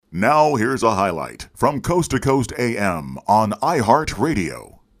Now here's a highlight from Coast to Coast AM on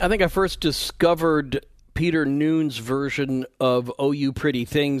iHeartRadio. I think I first discovered Peter Noon's version of Oh You Pretty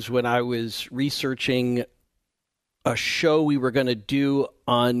Things when I was researching a show we were going to do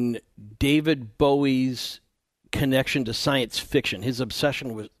on David Bowie's connection to science fiction, his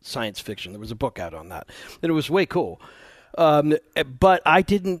obsession with science fiction. There was a book out on that, and it was way cool. But I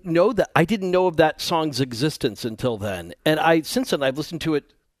didn't know that. I didn't know of that song's existence until then. And since then, I've listened to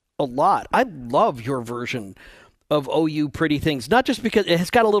it a lot. I love your version of Oh You Pretty Things, not just because it has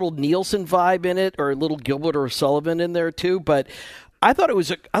got a little Nielsen vibe in it or a little Gilbert or Sullivan in there too, but I thought it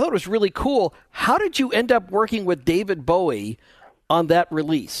was really cool. How did you end up working with David Bowie on that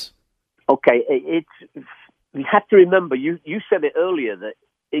release? Okay, you have to remember, you said it earlier that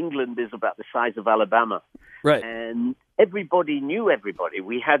England is about the size of Alabama. Right. And everybody knew everybody.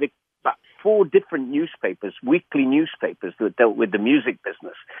 We had about 4 different newspapers, weekly newspapers that dealt with the music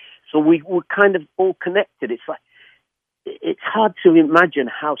business. So we were kind of all connected. It's hard to imagine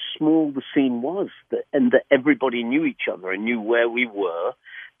how small the scene was and that everybody knew each other and knew where we were.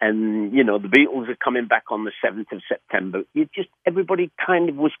 And, you know, the Beatles are coming back on the 7th of September. Everybody kind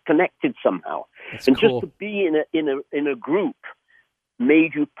of was connected somehow. That's and cool. Just to be in a group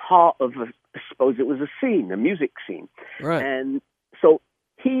made you part of, I suppose it was a scene, a music scene. Right. And so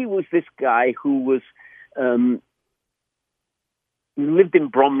he was this guy who was, lived in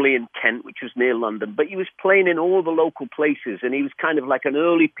Bromley in Kent, which was near London, but he was playing in all the local places, and he was kind of like an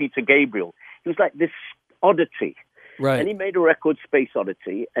early Peter Gabriel. He was like this oddity. Right. And he made a record, Space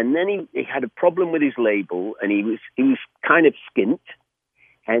Oddity, and then he had a problem with his label, and he was kind of skint,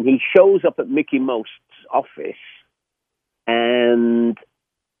 and he shows up at Mickey Most's office, and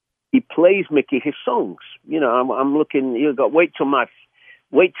he plays Mickey his songs. You know, I'm looking. You got wait till my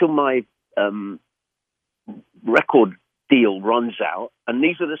record deal runs out, and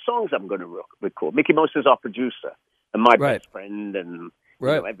these are the songs I'm going to record. Mickey Most is our producer and my best friend, and you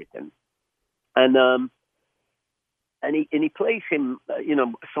know, everything. And he plays him, a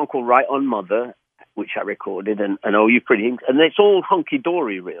song called "Right on Mother," which I recorded, and "Oh You Pretty Things," and it's all hunky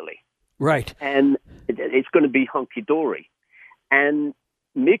dory, really. Right. And it's going to be hunky dory. And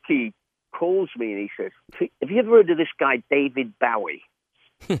Mickey calls me and he says, "Have you ever heard of this guy David Bowie?"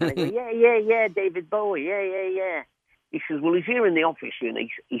 And I go, "Yeah, David Bowie, yeah." He says, "Well, he's here in the office," and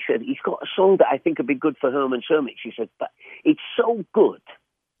he said, "He's got a song that I think would be good for Herman's Hermits." He said, "But it's so good,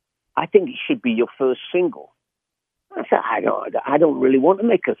 I think it should be your first single." I said, I don't really want to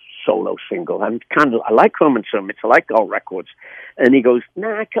make a solo single. I like Herman's Hermits, I like all records. And he goes,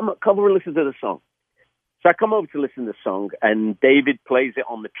 "Nah, come over and listen to the song." So I come over to listen to the song, and David plays it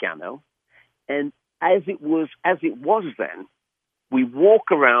on the piano. And as it was then, we walk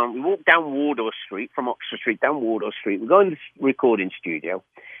down Wardour Street, from Oxford Street down Wardour Street. We go in the recording studio,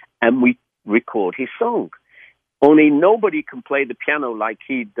 and we record his song. Only nobody can play the piano like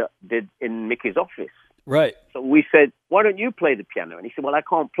he did in Mickey's office. Right. So we said, "Why don't you play the piano?" And he said, "Well, I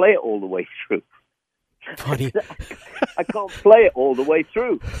can't play it all the way through." Funny. I can't play it all the way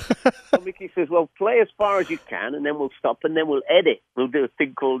through. So Mickey says, "Well, play as far as you can, and then we'll stop, and then we'll edit. We'll do a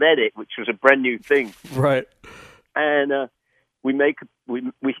thing called edit," which was a brand new thing. Right. And he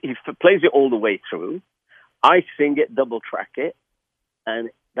plays it all the way through. I sing it, double track it, and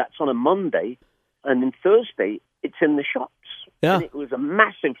that's on a Monday. And then Thursday, it's in the shops. Yeah. And it was a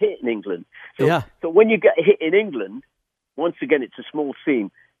massive hit in England. So when you get a hit in England, once again, it's a small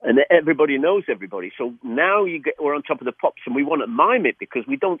scene, and everybody knows everybody. So now we're on top of the pops, and we want to mime it because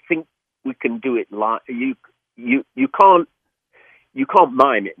we don't think we can do it live. You can't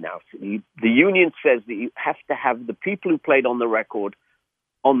mime it now. The union says that you have to have the people who played on the record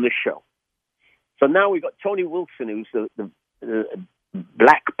on the show. So now we've got Tony Wilson, who's the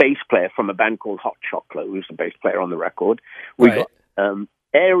black bass player from a band called Hot Chocolate, who's the bass player on the record. We've got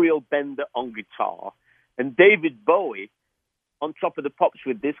Ariel Bender on guitar, and David Bowie on top of the pops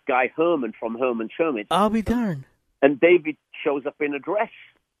with this guy Herman from Herman's Hermits. I'll be darned. And David shows up in a dress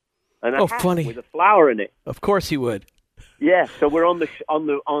and a hat funny. with a flower in it. Of course he would. Yeah, so we're on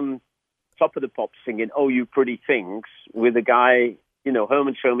top of the pops singing "Oh You Pretty Things" with a guy,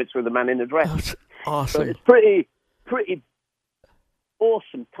 Herman's Hermits with a man in a dress. That's awesome. So it's pretty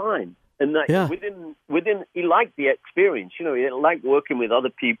awesome time. And within he liked the experience. He liked working with other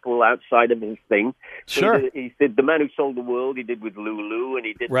people outside of his thing. So sure. He did The Man Who Sold the World. He did with Lulu, and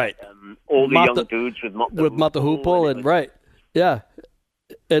he did all the young dudes with Mott the Hoople, and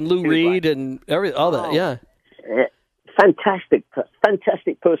and Lou Reed and all that. Yeah.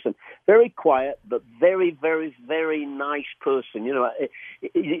 Fantastic person. Very quiet, but very, very, very nice person.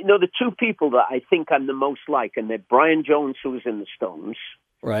 The two people that I think I'm the most like, and they're Brian Jones, who was in the Stones,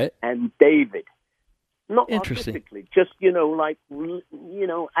 Right. and David. Not Interesting. artistically, just,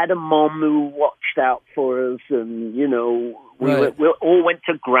 had a mom who watched out for us, and, we all went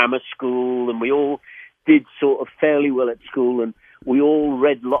to grammar school, and we all did sort of fairly well at school, and we all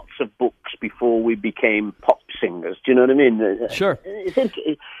read lots of books before we became pop singers. Do you know what I mean? Sure.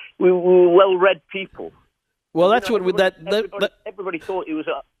 We were well-read people. Well, that's what everybody thought he was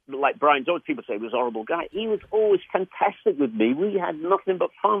like Brian George. People say he was a horrible guy. He was always fantastic with me. We had nothing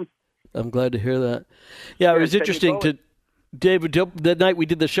but fun. I'm glad to hear that. Yeah, it was interesting to David. The night we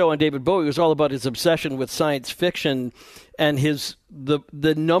did the show on David Bowie, it was all about his obsession with science fiction and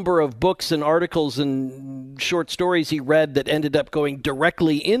the number of books and articles and short stories he read that ended up going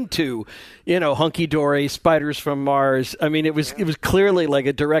directly into, Hunky Dory, Spiders from Mars. I mean, it was clearly like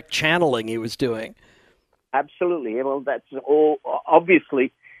a direct channeling he was doing. Absolutely. Well, that's all.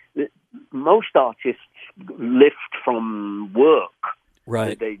 Obviously, most artists lift from work.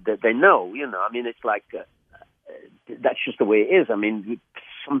 Right. They know, I mean, it's like, that's just the way it is. I mean,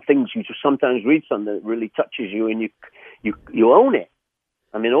 some things you just sometimes read something that really touches you, and you own it.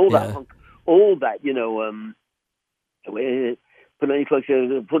 I mean, all that, put any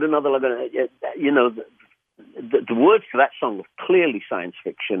closer, put another look at it, the words to that song are clearly science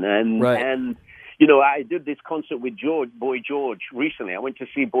fiction. And I did this concert with Boy George recently. I went to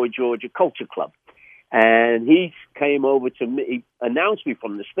see Boy George at Culture Club. And he came over to me, he announced me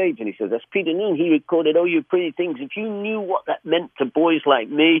from the stage, and he said, that's Peter Noon. He recorded Oh You Pretty Things. If you knew what that meant to boys like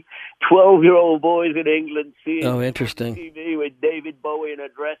me, 12-year-old boys in England, seeing TV with David Bowie in a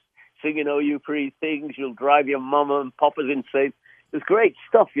dress, singing Oh You Pretty Things, you'll drive your mama and papas insane. It's great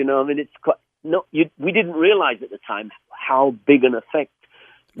stuff, I mean, it's quite, we didn't realize at the time how big an effect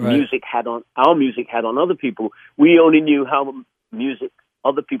our music had on other people. We only knew how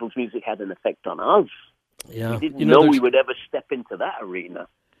other people's music had an effect on us. Yeah. We didn't know we would ever step into that arena.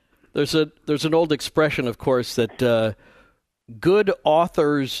 There's an old expression, of course, that good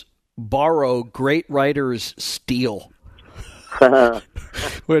authors borrow, great writers steal.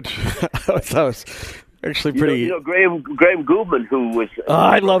 Which was actually pretty... Graham Goldman, who was...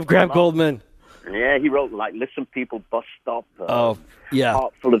 I love Graham Goldman. Yeah, he wrote, Listen People, Bus Stop, Heart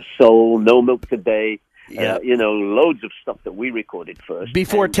Full of Soul, No Milk Today... Yeah. Loads of stuff that we recorded first.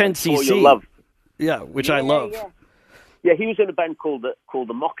 Before 10cc. For Your Love. Yeah, which I love. Yeah, he was in a band called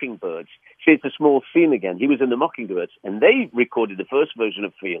the Mockingbirds. See, it's a small scene again. He was in the Mockingbirds, and they recorded the first version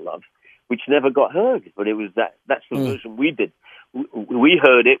of For Your Love, which never got heard. But it was that's the version we did. We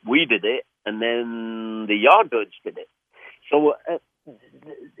heard it, we did it, and then the Yardbirds did it. So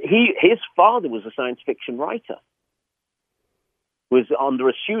his father was a science fiction writer, was under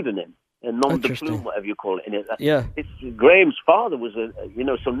a pseudonym. A nom de plume, whatever you call it. Yeah. Graham's father was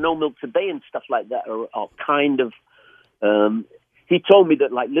so No Milk Today and stuff like that are kind of, he told me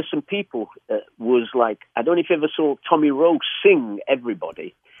that, Listen People was like, I don't know if you ever saw Tommy Rowe sing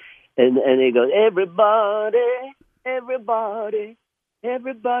Everybody. And he goes, everybody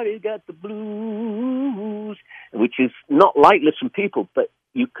got the blues, which is not like Listen People, but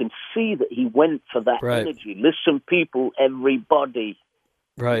you can see that he went for that energy. Listen People, everybody.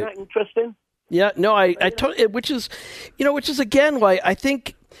 Right. Isn't that interesting? Yeah, no, I totally, which is again why I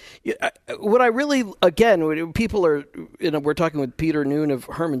think what I really, again, when people are, we're talking with Peter Noon of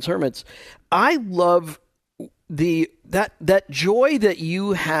Herman's Hermits. I love that joy that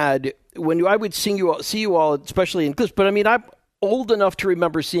you had when I would see you all, especially in clips. But I mean, I'm old enough to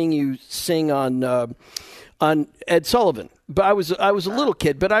remember seeing you sing on Ed Sullivan. But I was a little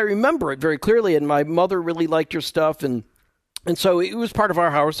kid, but I remember it very clearly. And my mother really liked your stuff, and so it was part of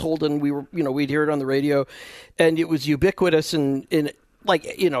our household, and we were, we'd hear it on the radio, and it was ubiquitous, and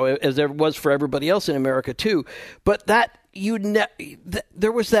as there was for everybody else in America too. But there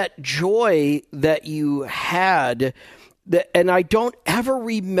was that joy that you had, and I don't ever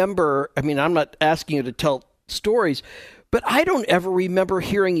remember. I mean, I'm not asking you to tell stories, but I don't ever remember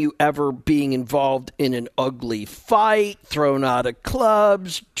hearing you ever being involved in an ugly fight, thrown out of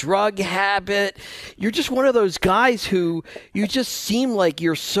clubs, drug habit. You're just one of those guys who you just seem like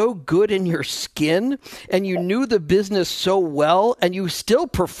you're so good in your skin, and you knew the business so well, and you still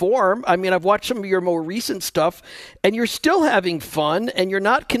perform. I mean, I've watched some of your more recent stuff, and you're still having fun, and you're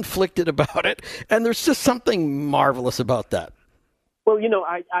not conflicted about it. And there's just something marvelous about that. Well,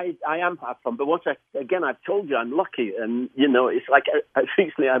 I am having fun, but I've told you I'm lucky, and it's like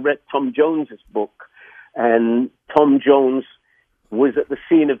recently I read Tom Jones's book, and Tom Jones was at the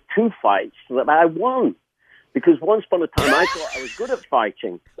scene of two fights that I won, because once upon a time I thought I was good at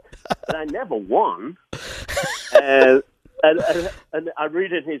fighting, but I never won. and I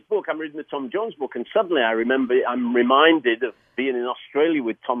read in his book, I'm reading the Tom Jones book, and suddenly I'm reminded of being in Australia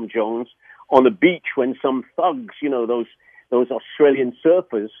with Tom Jones on a beach when some thugs, those Australian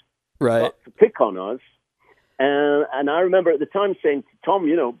surfers, got to pick on us. And I remember at the time saying to Tom,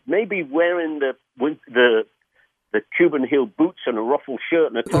 maybe wearing the Cuban heel boots and a ruffled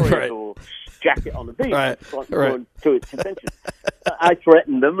shirt and a Toreador jacket on the beach, going to its attention. I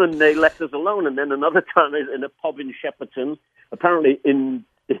threatened them, and they left us alone. And then another time in a pub in Shepperton, apparently in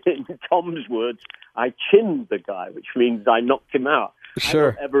Tom's words, I chinned the guy, which means I knocked him out.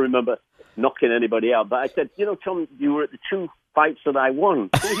 Sure. I don't ever remember knocking anybody out. But I said, Tom, you were at the two fights that I won.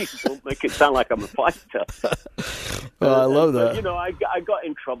 Please don't make it sound like I'm a fighter. I love that. But, I got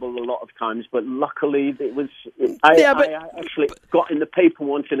in trouble a lot of times, but luckily I actually got in the paper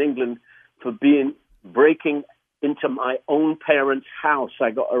once in England for breaking into my own parents' house.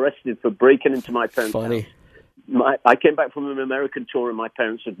 I got arrested for breaking into my parents' house. I came back from an American tour, and my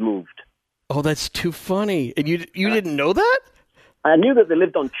parents had moved. Oh, that's too funny. And you didn't know that? I knew that they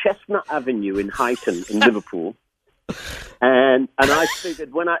lived on Chestnut Avenue in Huyton in Liverpool. And I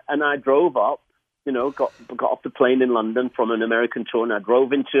figured when I drove up, got off the plane in London from an American tour, and I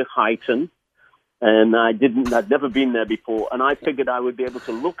drove into Huyton, and I'd never been there before, and I figured I would be able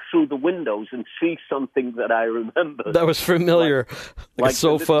to look through the windows and see something that I remembered. That was familiar, like a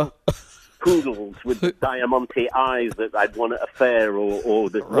sofa. Poodles with diamante eyes that I'd won at a fair, or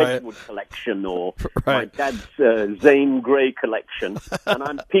the Redwood collection, or my dad's Zane Grey collection, and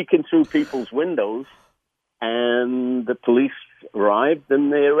I'm peeking through people's windows. And the police arrived,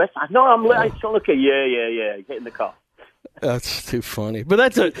 and they arrested. No, I'm okay. Yeah. Get in the car. That's too funny. But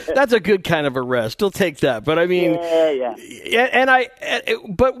that's a good kind of arrest. He'll take that. But I mean, yeah.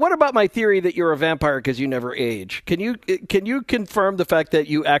 But what about my theory that you're a vampire because you never age? Can you confirm the fact that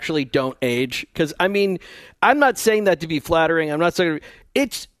you actually don't age? Because I mean, I'm not saying that to be flattering. I'm not saying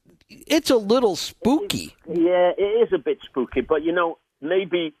it's a little spooky. Yeah, it is a bit spooky. But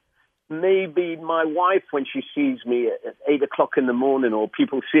maybe my wife, when she sees me at 8 o'clock in the morning, or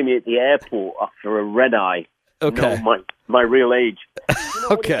people see me at the airport after a red eye, know my real age.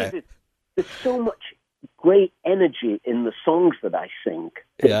 Okay. There's so much great energy in the songs that I sing.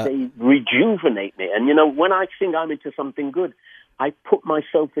 They rejuvenate me. And, when I sing I'm Into Something Good, I put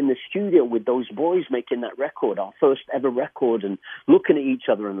myself in the studio with those boys making that record, our first ever record, and looking at each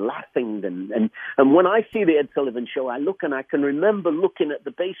other and laughing. And when I see the Ed Sullivan Show, I look and I can remember looking at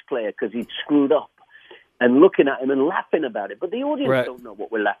the bass player because he'd screwed up, and looking at him and laughing about it. But the audience don't know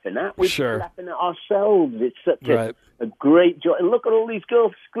what we're laughing at. We're laughing at ourselves. It's such a great joy. And look at all these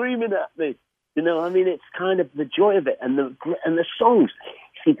girls screaming at me. It's kind of the joy of it. And the songs.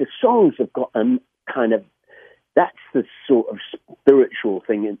 See, the songs have got kind of, that's the sort of spiritual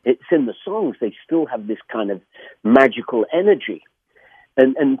thing. And it's in the songs. They still have this kind of magical energy.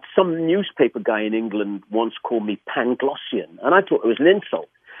 And some newspaper guy in England once called me Panglossian. And I thought it was an insult.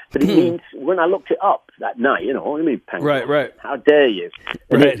 But it means, when I looked it up that night, what do you mean Panglossian? Right. How dare you?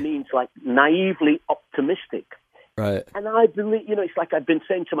 And it means like naively optimistic. Right. And I believe, it's like I've been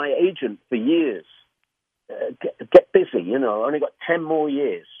saying to my agent for years, get busy, I only got 10 more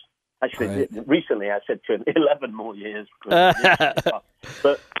years. Actually, recently I said to him, 11 more years. But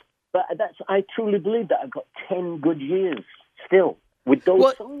I truly believe that I've got 10 good years still with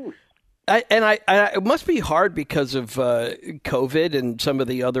those songs. It must be hard because of COVID and some of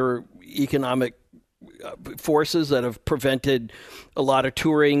the other economic forces that have prevented a lot of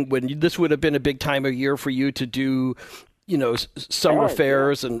touring, when this would have been a big time of year for you to do, summer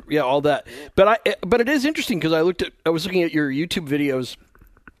fairs and all that. But it is interesting because I was looking at your YouTube videos,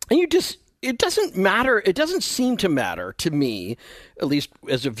 and it doesn't matter. It doesn't seem to matter to me, at least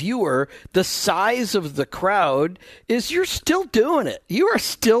as a viewer, the size of the crowd. You're still doing it. You are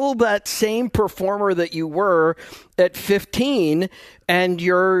still that same performer that you were at 15, and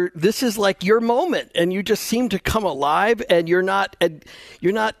this is like your moment, and you just seem to come alive, and you're not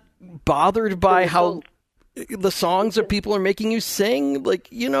bothered by how the songs that people are making you sing.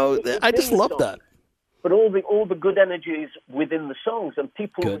 I just love that. But all the good energy is within the songs, and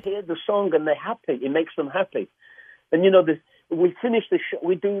people hear the song and they're happy. It makes them happy. And we finish the show.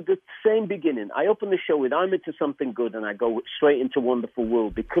 We do the same beginning. I open the show with "I'm Into Something Good," and I go straight into "Wonderful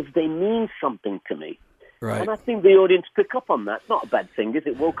World" because they mean something to me. Right. And I think the audience pick up on that. It's not a bad thing, is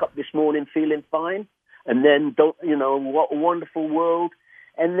it? Woke up this morning feeling fine, and then what a wonderful world.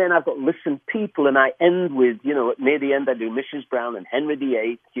 And then I've got Listen People, and I end with, near the end I do Mrs. Brown and Henry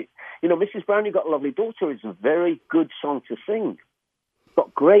VIII. Mrs. Brown, You've Got a Lovely Daughter is a very good song to sing. It's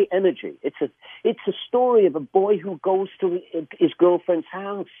got great energy. It's a story of a boy who goes to his girlfriend's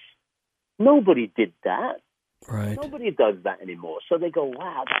house. Nobody did that. Right. Nobody does that anymore. So they go,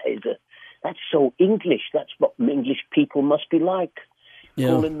 wow, that's so English. That's what English people must be like. Yeah.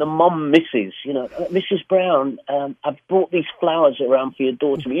 Calling the mom Mrs. Mrs. Brown, I've brought these flowers around for your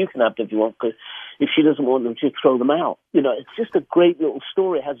daughter, but you can have them if you want, because if she doesn't want them, she'll throw them out. It's just a great little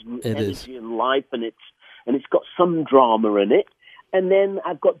story. It has energy and life, and it's got some drama in it. And then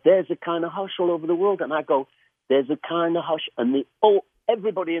I've got There's a Kind of Hush all over the world, and I go, There's a Kind of Hush, and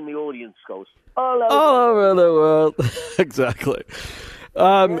everybody in the audience goes, all over the world. Exactly.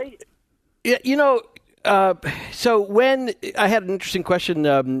 Right? So when I had an interesting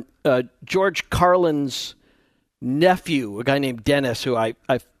question, George Carlin's nephew, a guy named Dennis, who I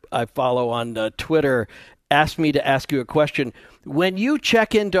follow on Twitter, asked me to ask you a question. When you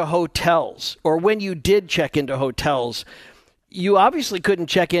check into hotels, or when you did check into hotels, you obviously couldn't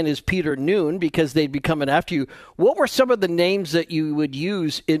check in as Peter Noon because they'd be coming after you. What were some of the names that you would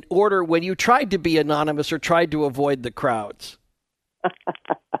use in order when you tried to be anonymous or tried to avoid the crowds?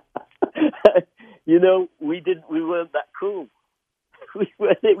 We weren't that cool.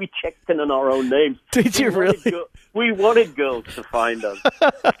 We checked in on our own names. Did you really? We wanted girls to find us.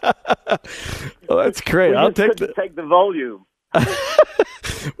 Well, that's great. I'll take the volume.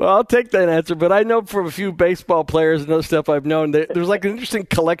 Well, I'll take that answer, but I know from a few baseball players and other stuff I've known, there's like an interesting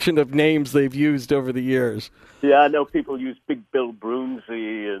collection of names they've used over the years. Yeah, I know people use Big Bill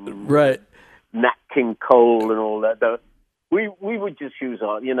Broomsey and right. Nat King Cole and all that. We would just use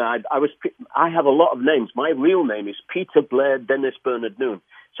our, I have a lot of names. My real name is Peter Blair Dennis Bernard Noon.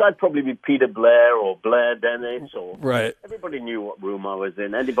 So I'd probably be Peter Blair or Blair Dennis or right. Everybody knew what room I was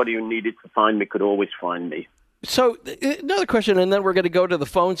in. Anybody who needed to find me could always find me. So another question, and then we're going to go to the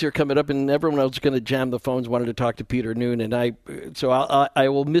phones here coming up, and everyone else is going to jam the phones, wanted to talk to Peter Noon, and I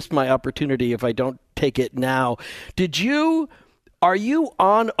will miss my opportunity if I don't take it now. Are you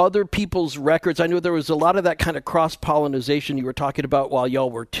on other people's records? I know there was a lot of that kind of cross-pollination you were talking about while y'all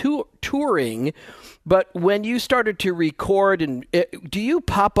were touring, but when you started to record, do you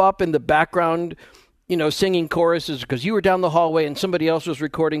pop up in the background, singing choruses because you were down the hallway and somebody else was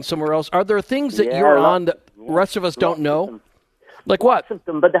recording somewhere else? Are there things that you're on that the rest of us don't know? Like what? Lots of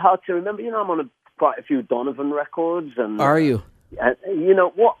them, but they're hard to remember. I'm on quite a few Donovan records. And are you?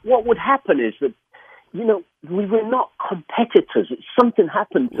 What would happen is that, we were not competitors. Something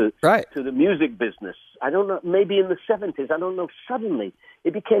happened to the music business. I don't know, maybe in the 70s, I don't know, suddenly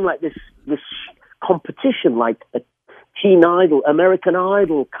it became like this competition, like a teen idol, American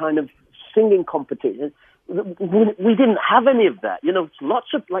Idol kind of singing competition. We didn't have any of that.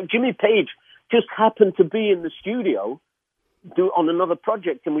 Lots of, like Jimmy Page just happened to be in the studio on another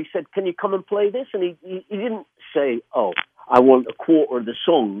project, and we said, can you come and play this? And he didn't say, oh, I want a quarter of the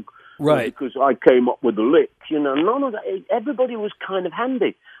song. Right. Because I came up with the lick, none of that. Everybody was kind of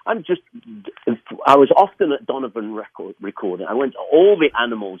handy. I was often at Donovan recording. I went to all the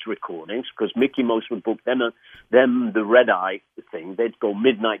Animals recordings because Mickey Most would book them the Red Eye thing. They'd go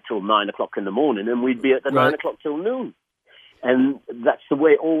midnight till 9 o'clock in the morning, and we'd be at the 9 o'clock till noon. And that's the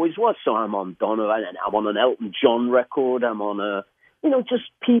way it always was. So I'm on Donovan, and I'm on an Elton John record. I'm on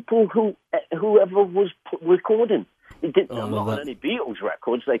just people whoever was recording. I'm not on any Beatles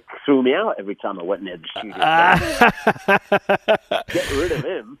records. They threw me out every time I went near the studio. Get rid of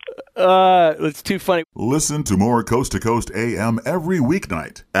him. It's too funny. Listen to more Coast to Coast AM every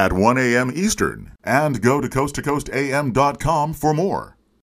weeknight at 1 a.m. Eastern. And go to coasttocoastam.com for more.